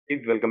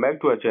Guys, welcome back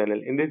to our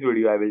channel. In this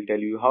video, I will tell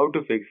you how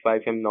to fix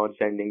FiveM not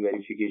sending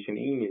verification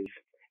emails.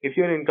 If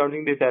you are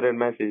encountering this error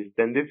message,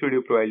 then this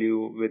video provides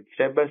you with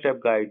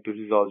step-by-step guide to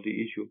resolve the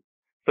issue.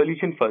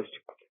 Solution first,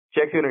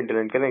 check your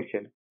internet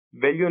connection.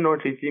 When you are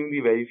not receiving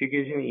the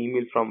verification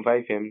email from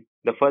FiveM,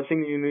 the first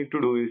thing you need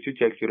to do is to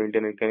check your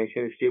internet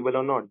connection is stable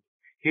or not.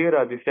 Here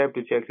are the steps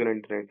to check your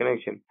internet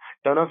connection.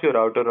 Turn off your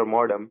router or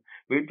modem,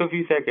 wait for a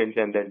few seconds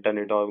and then turn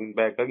it on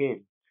back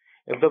again.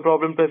 If the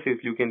problem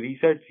persists, you can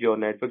reset your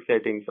network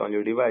settings on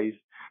your device.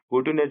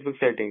 Go to network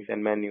settings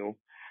and menu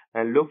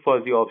and look for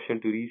the option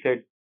to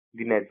reset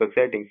the network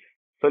settings.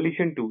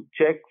 Solution 2.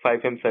 Check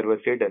FiveM server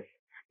status.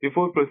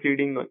 Before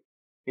proceeding,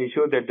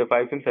 ensure that the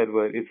FiveM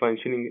server is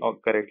functioning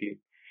correctly.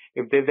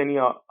 If there's any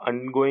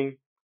ongoing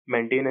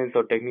maintenance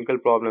or technical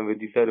problem with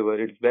the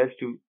server, it's best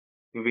to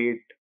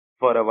wait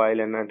for a while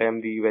and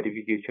attempt the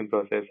verification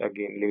process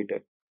again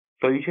later.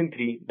 Solution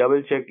 3.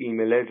 Double check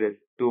email address.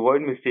 To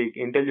avoid mistake,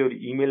 enter your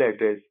email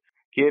address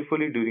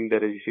carefully during the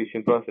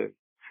registration process.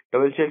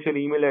 Double check your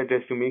email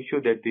address to make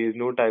sure that there is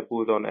no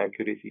typos or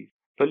inaccuracies.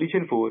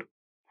 Solution 4.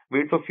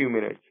 Wait for few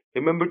minutes.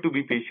 Remember to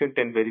be patient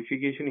and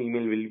verification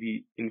email will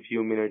be in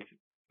few minutes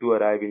to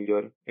arrive in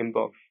your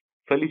inbox.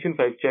 Solution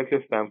 5. Check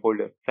your spam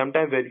folder.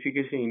 Sometimes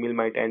verification email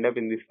might end up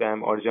in the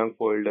spam or junk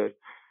folder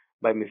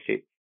by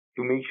mistake.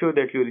 To make sure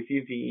that you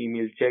receive the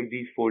email, check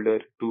these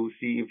folders to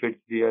see if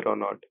it's there or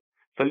not.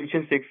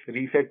 Solution 6.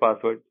 Reset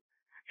password.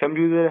 Some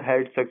users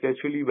had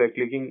successfully by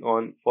clicking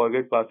on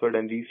forget password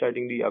and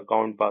restarting the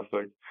account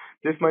password.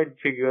 This might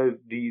trigger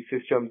the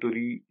system to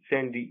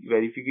resend the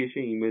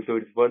verification email, so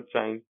it's worth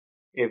trying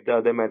if the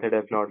other method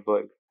has not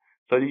worked.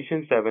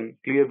 Solution 7.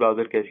 Clear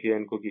browser cache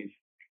and cookies.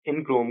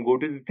 In Chrome, go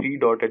to the three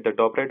dot at the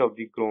top right of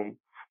the Chrome,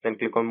 then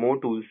click on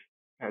More Tools,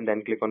 and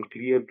then click on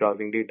Clear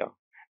Browsing Data.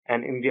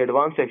 And in the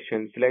Advanced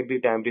section, select the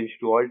time range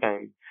to all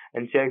time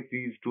and check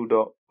these two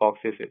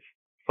boxes.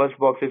 First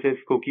box is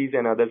cookies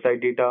and other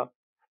site data,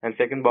 and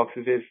second box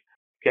is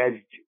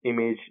cached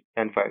image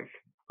and files.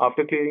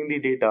 After clearing the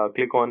data,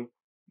 click on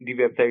the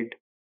website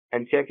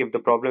and check if the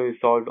problem is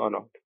solved or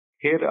not.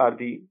 Here are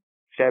the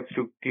steps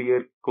to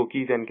clear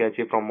cookies and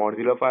cache from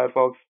Mozilla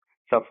Firefox,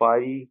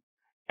 Safari,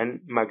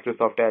 and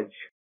Microsoft Edge.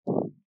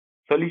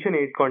 Solution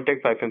 8.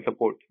 Contact FiveM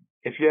support.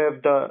 If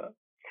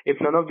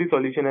none of the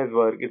solution has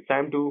worked, it's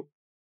time to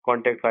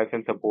contact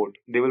FiveM support.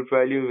 They will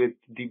provide you with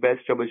the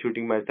best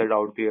troubleshooting method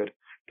out there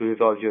to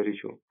resolve your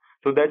issue.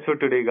 So that's for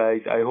today,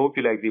 guys. I hope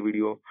you like the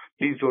video.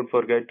 Please don't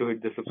forget to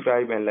hit the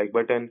subscribe and like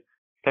button.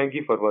 Thank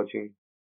you for watching.